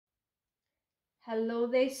Hello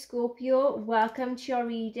there, Scorpio. Welcome to your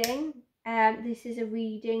reading. This is a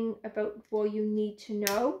reading about what you need to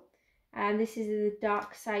know. This is the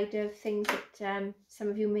dark side of things that some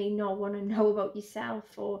of you may not want to know about yourself,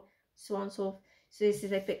 or so on and so forth. So this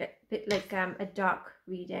is a bit like a dark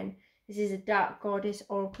reading. This is a dark goddess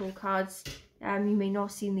oracle cards. You may not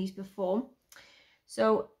have seen these before.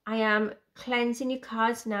 So I am cleansing your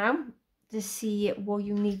cards now to see what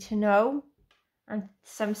you need to know and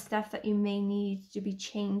some stuff that you may need to be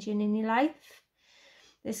changing in your life.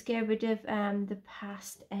 Let's get rid of the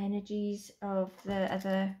past energies of the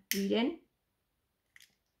other reading.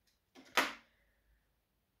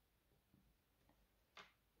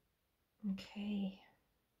 Okay.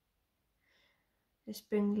 Let's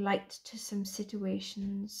bring light to some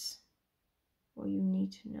situations, what you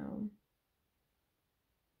need to know.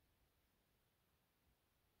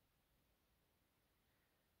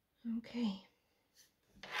 Okay.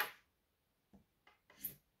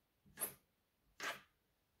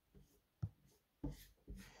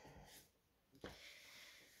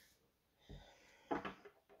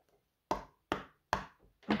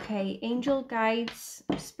 Okay, angel guides,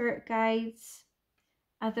 spirit guides,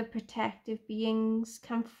 other protective beings,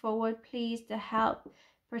 come forward please to help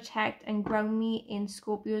protect and ground me in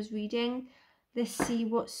Scorpio's reading. Let's see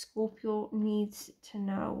what Scorpio needs to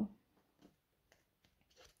know.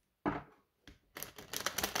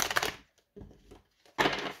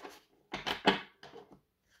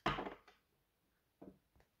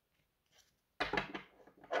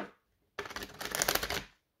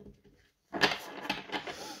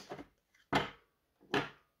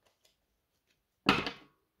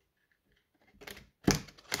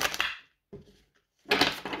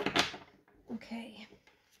 Okay,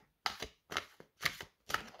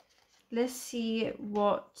 let's see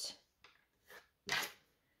what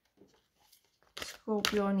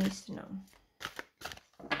Scorpio needs to know.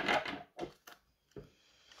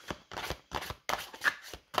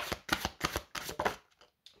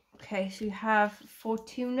 Okay, so you have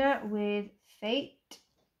Fortuna with Fate.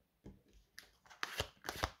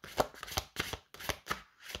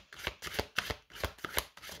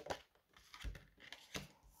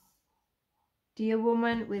 Dear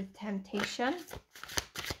Woman with Temptation.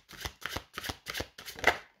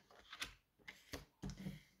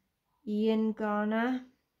 Ian Garner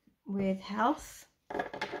with Health.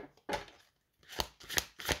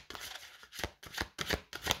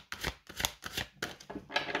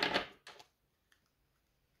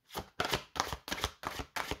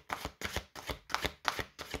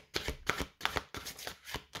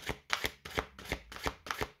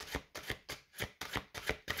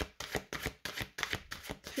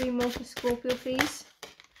 Three more for Scorpio, please.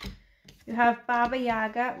 You have Baba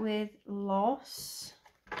Yaga with Loss.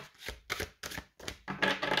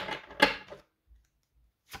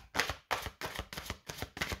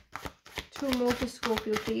 Two more for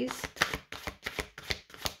Scorpio, please.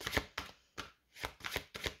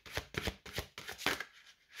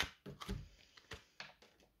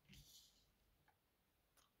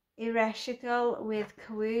 Irascible with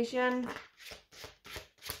Coercion.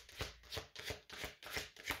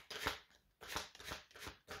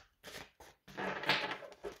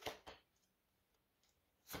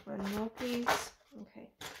 One more, please. Okay.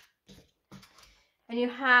 And you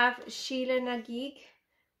have Sheila Nagig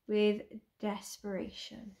with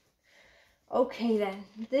Desperation. Okay then,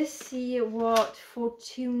 let's see what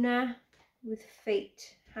Fortuna with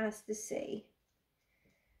Fate has to say.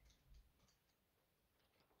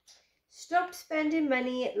 Stop spending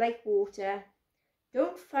money like water.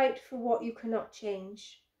 Don't fight for what you cannot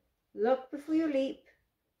change. Look before you leap.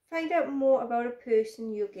 Find out more about a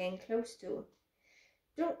person you're getting close to.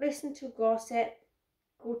 Don't listen to gossip.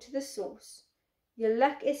 Go to the source. Your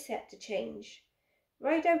luck is set to change.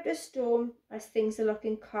 Ride out the storm as things are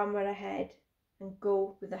looking calmer ahead, and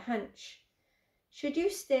go with a hunch. Should you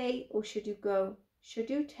stay or should you go? Should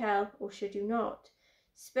you tell or should you not?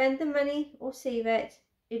 Spend the money or save it.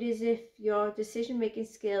 It is if your decision-making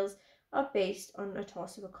skills are based on a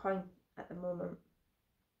toss of a coin at the moment.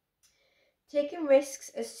 Taking risks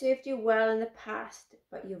has served you well in the past,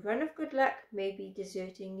 but your run of good luck may be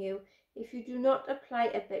deserting you if you do not apply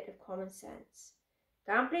a bit of common sense.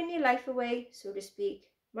 Gambling your life away, so to speak,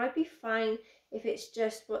 might be fine if it's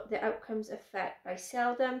just what the outcomes affect, but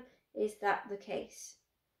seldom is that the case.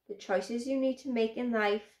 The choices you need to make in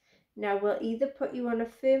life now will either put you on a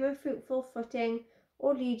firm and fruitful footing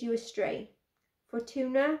or lead you astray.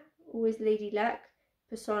 Fortuna, who is Lady Luck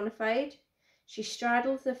personified, she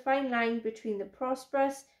straddles the fine line between the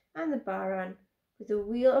prosperous and the barren, with the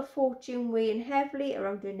wheel of fortune weighing heavily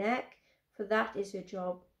around her neck, for that is her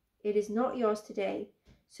job. It is not yours today,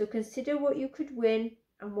 so consider what you could win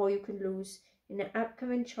and what you could lose in an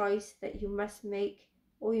upcoming choice that you must make,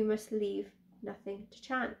 or you must leave nothing to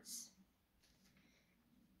chance.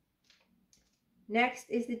 Next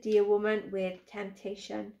is the Dear Woman with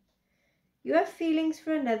temptation. You have feelings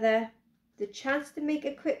for another, the chance to make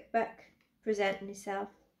a quick buck presenting itself.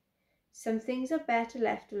 Some things are better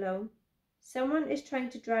left alone. Someone is trying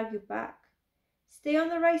to drag you back. Stay on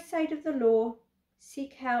the right side of the law.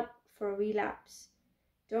 Seek help for a relapse.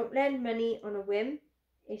 Don't lend money on a whim.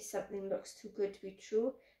 If something looks too good to be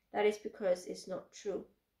true, that is because it's not true.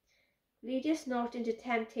 Lead us not into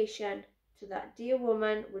temptation. To that dear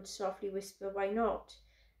woman would softly whisper, why not?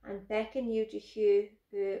 And beckon you to hear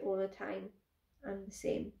her all the time. And the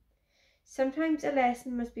same. Sometimes a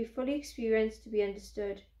lesson must be fully experienced to be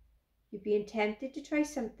understood. You're being tempted to try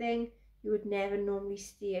something you would never normally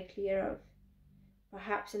steer clear of.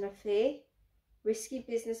 Perhaps an affair, risky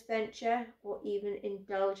business venture, or even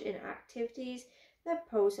indulge in activities that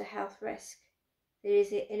pose a health risk. There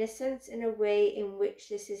is an innocence in a way in which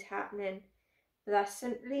this is happening, but that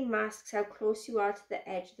simply masks how close you are to the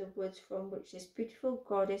edge of the woods from which this beautiful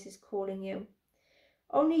goddess is calling you.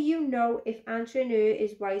 Only you know if answering her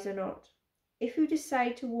is wise or not. If you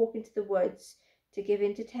decide to walk into the woods, to give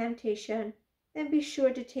in to temptation, then be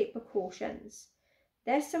sure to take precautions.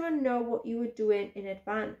 Let someone know what you are doing in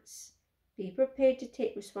advance. Be prepared to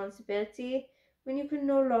take responsibility when you can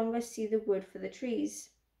no longer see the wood for the trees,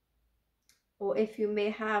 or if you may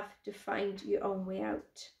have to find your own way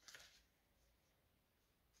out.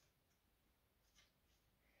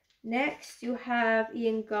 Next, you have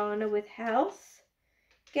Ian Garner with health.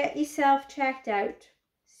 Get yourself checked out.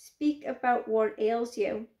 Speak about what ails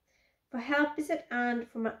you. For help is at hand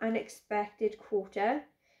from an unexpected quarter.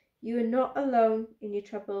 You are not alone in your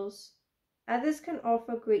troubles. Others can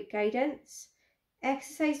offer great guidance.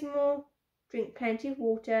 Exercise more, drink plenty of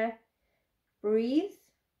water, breathe,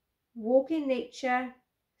 walk in nature,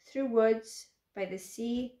 through woods, by the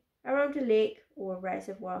sea, around a lake or a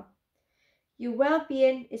reservoir. Your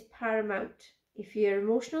well-being is paramount. If your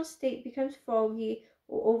emotional state becomes foggy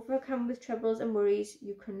or overcome with troubles and worries,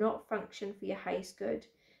 you cannot function for your highest good,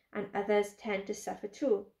 and others tend to suffer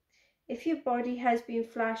too. If your body has been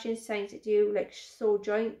flashing signs at you like sore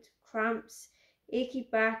joint, cramps, achy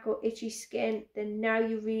back or itchy skin, then now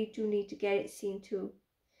you really do need to get it seen to.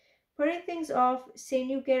 Putting things off, saying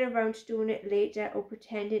you get around to doing it later, or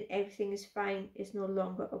pretending everything is fine is no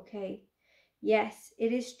longer okay. Yes,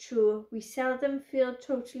 it is true, we seldom feel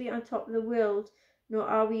totally on top of the world, nor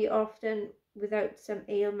are we often without some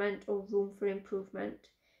ailment or room for improvement.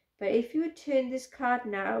 But if you turn this card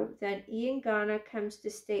now, then Ian Garner comes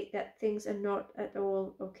to state that things are not at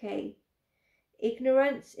all okay.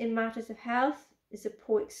 Ignorance in matters of health is a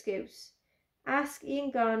poor excuse. Ask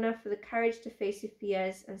Ian Garner for the courage to face your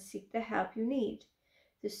fears and seek the help you need.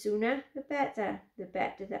 The sooner, the better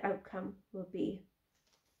the outcome will be.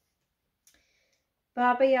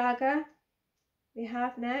 Baba Yaga, we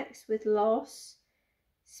have next with loss.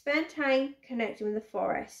 Spend time connecting with the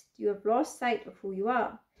forest. You have lost sight of who you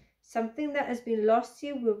are. Something that has been lost to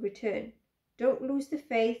you will return. Don't lose the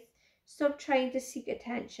faith. Stop trying to seek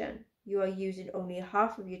attention. You are using only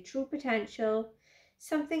half of your true potential.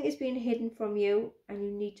 Something is being hidden from you and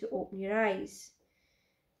you need to open your eyes.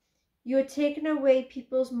 You are taking away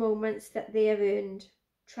people's moments that they have earned,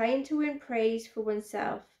 trying to win praise for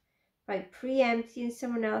oneself by preempting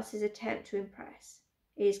someone else's attempt to impress.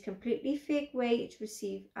 It is a completely fake way to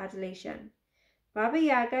receive adulation. Baba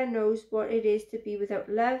Yaga knows what it is to be without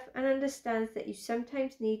love and understands that you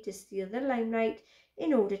sometimes need to steal the limelight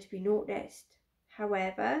in order to be noticed.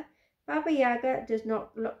 However, Baba Yaga does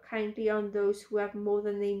not look kindly on those who have more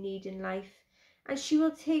than they need in life, and she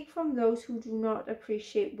will take from those who do not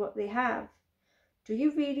appreciate what they have. Do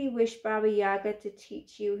you really wish Baba Yaga to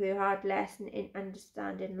teach you her hard lesson in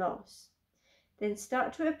understanding loss? Then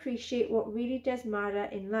start to appreciate what really does matter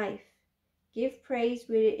in life. Give praise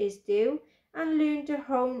where it is due and learn to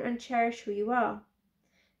hone and cherish who you are.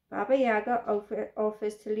 Baba Yaga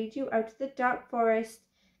offers to lead you out of the dark forest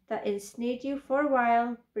that ensnared you for a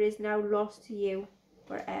while but is now lost to you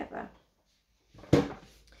forever.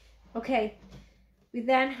 Okay, we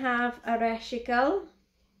then have Areshikal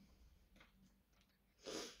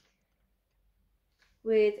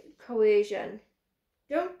with coercion.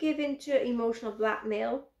 Don't give in to emotional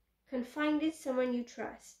blackmail. Confide in someone you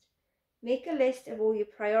trust. Make a list of all your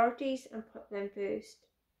priorities and put them first.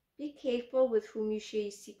 Be careful with whom you share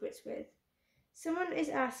your secrets with. Someone is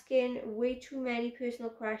asking way too many personal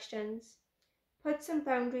questions. Put some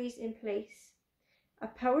boundaries in place. A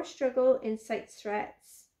power struggle incites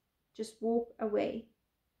threats. Just walk away.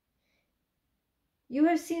 You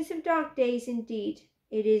have seen some dark days indeed.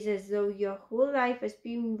 It is as though your whole life has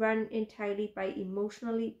been run entirely by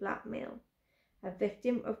emotionally blackmail. A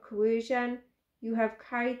victim of coercion, you have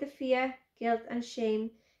carried the fear, guilt and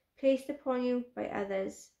shame placed upon you by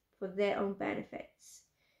others for their own benefits.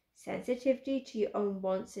 Sensitivity to your own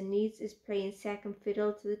wants and needs is playing second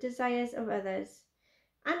fiddle to the desires of others.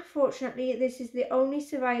 Unfortunately, this is the only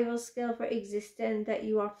survival skill for existence that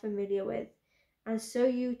you are familiar with, and so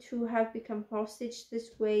you too have become hostage to this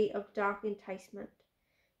way of dark enticement.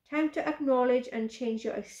 Time to acknowledge and change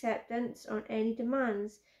your acceptance on any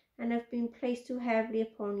demands and have been placed too heavily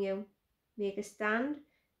upon you. Make a stand,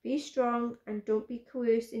 be strong, and don't be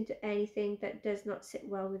coerced into anything that does not sit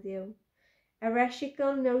well with you.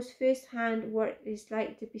 Ereshkigal knows firsthand what it is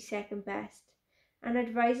like to be second best, and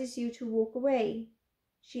advises you to walk away.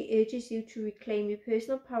 She urges you to reclaim your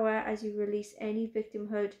personal power as you release any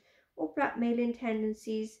victimhood or blackmailing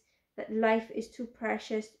tendencies, that life is too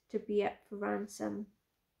precious to be up for ransom.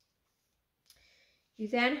 You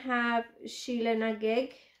then have Sheila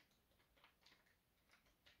Nagig.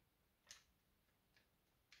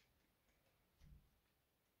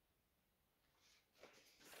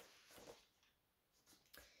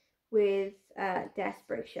 With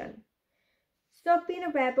desperation. Stop being a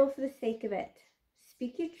rebel for the sake of it.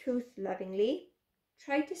 Speak your truth lovingly.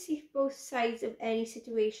 Try to see both sides of any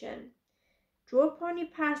situation. Draw upon your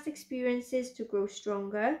past experiences to grow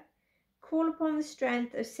stronger. Call upon the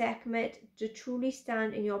strength of Sekhmet to truly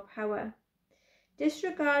stand in your power.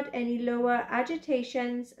 Disregard any lower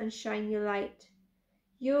agitations and shine your light.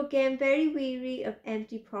 You are again very weary of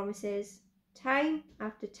empty promises. Time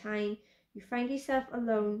after time, you find yourself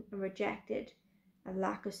alone and rejected. A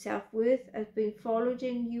lack of self-worth has been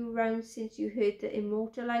following you around since you heard the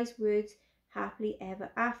immortalized words, happily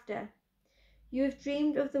ever after. You have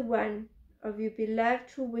dreamed of the one, of your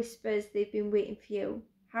beloved, who whispers they've been waiting for you.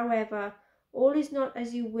 However, all is not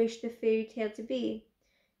as you wish the fairy tale to be.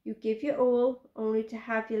 You give your all, only to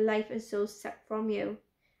have your life and soul sucked from you,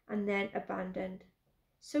 and then abandoned.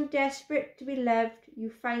 So desperate to be loved,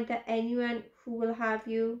 you find that anyone who will have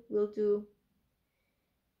you will do.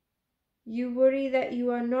 You worry that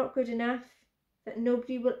you are not good enough, that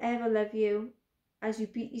nobody will ever love you, as you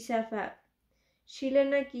beat yourself up. Sheila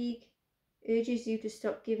Nagig urges you to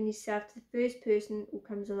stop giving yourself to the first person who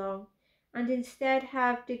comes along, and instead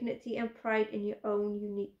have dignity and pride in your own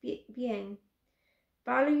unique being.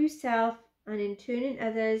 Value yourself, and in turn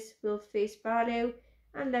others will face value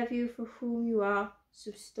and love you for whom you are,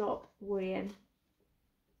 so stop worrying.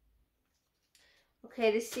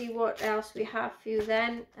 Okay, let's see what else we have for you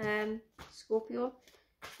then, Scorpio.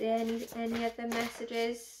 Is there any other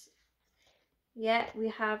messages? Yeah, we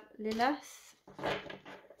have Lilith.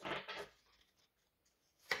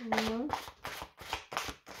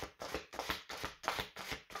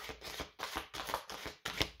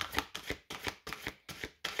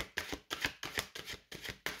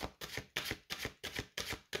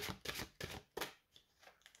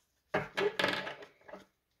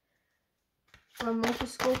 One more for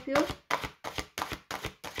Scorpio.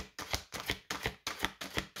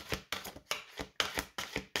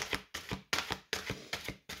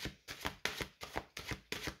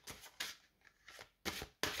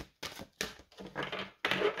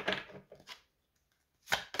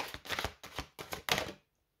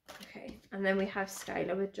 Okay, and then we have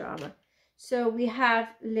Skylar with drama. So we have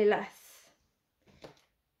Lilith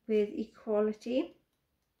with equality.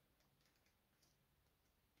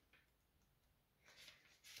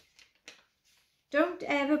 Don't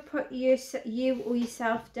ever put you or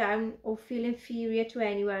yourself down or feel inferior to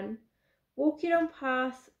anyone. Walk your own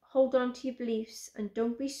path, hold on to your beliefs, and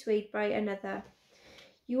don't be swayed by another.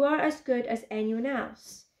 You are as good as anyone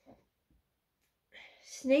else.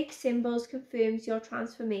 Snake symbols confirms your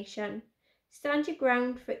transformation. Stand your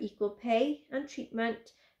ground for equal pay and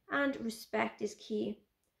treatment, and respect is key.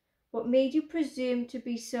 What made you presume to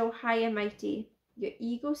be so high and mighty? Your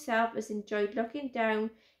ego self has enjoyed looking down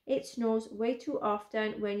its nose way too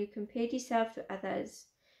often when you compared yourself to others,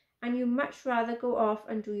 and you much rather go off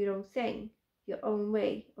and do your own thing, your own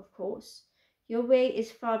way, of course. Your way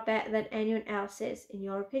is far better than anyone else's, in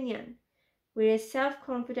your opinion, whereas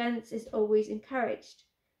self-confidence is always encouraged.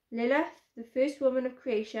 Lilith, the first woman of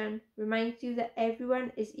creation, reminds you that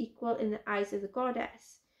everyone is equal in the eyes of the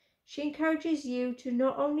goddess. She encourages you to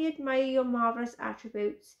not only admire your marvelous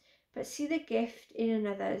attributes, but see the gift in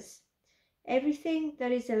another's. Everything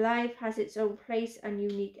that is alive has its own place and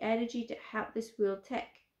unique energy to help this world tick.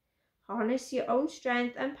 Harness your own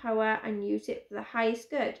strength and power and use it for the highest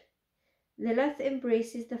good. Lilith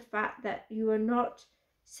embraces the fact that you are not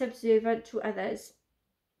subservient to others.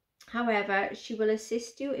 However, she will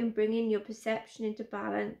assist you in bringing your perception into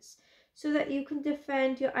balance so that you can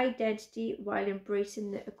defend your identity while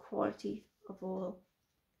embracing the equality of all.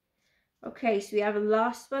 Okay, so we have a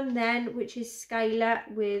last one then, which is Skylar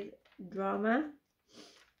with drama.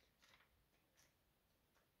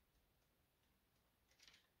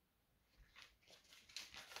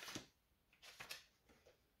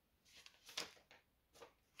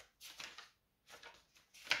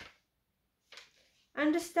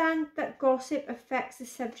 Understand that gossip affects the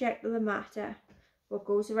subject of the matter. What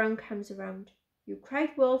goes around comes around. You cried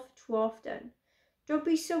wolf too often. Don't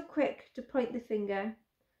be so quick to point the finger.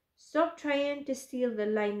 Stop trying to steal the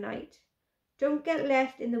limelight. Don't get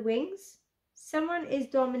left in the wings. Someone is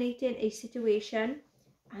dominating a situation,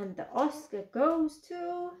 and the Oscar goes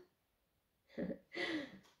to...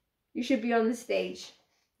 You should be on the stage.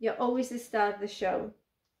 You're always the star of the show.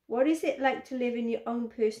 What is it like to live in your own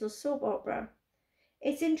personal soap opera?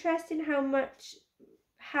 It's interesting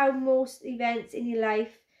how most events in your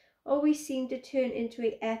life always seem to turn into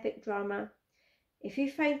an epic drama. If you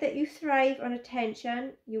find that you thrive on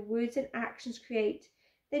attention your words and actions create,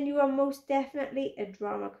 then you are most definitely a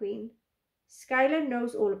drama queen. Skylar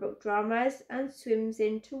knows all about dramas and swims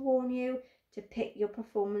in to warn you to pick your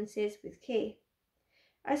performances with care,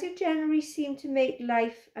 as you generally seem to make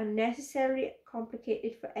life unnecessarily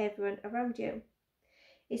complicated for everyone around you.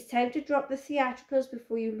 It's time to drop the theatricals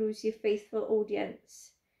before you lose your faithful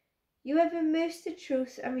audience. You have immersed the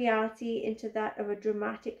truth and reality into that of a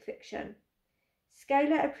dramatic fiction.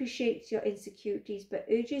 Skylar appreciates your insecurities but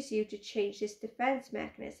urges you to change this defense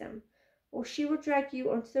mechanism, or she will drag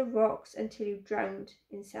you onto the rocks until you drown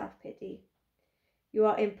in self-pity. You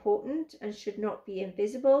are important and should not be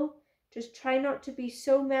invisible. Just try not to be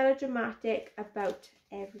so melodramatic about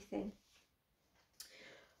everything.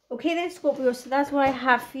 Okay then, Scorpio, so that's what I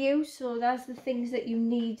have for you. So that's the things that you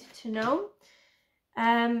need to know.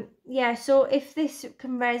 Yeah, so if this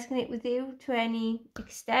can resonate with you to any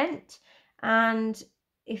extent, and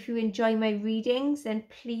if you enjoy my readings, then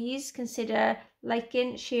please consider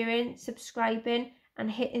liking, sharing, subscribing,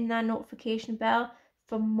 and hitting that notification bell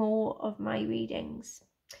for more of my readings.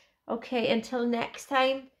 Okay, until next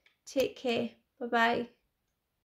time, take care. Bye-bye.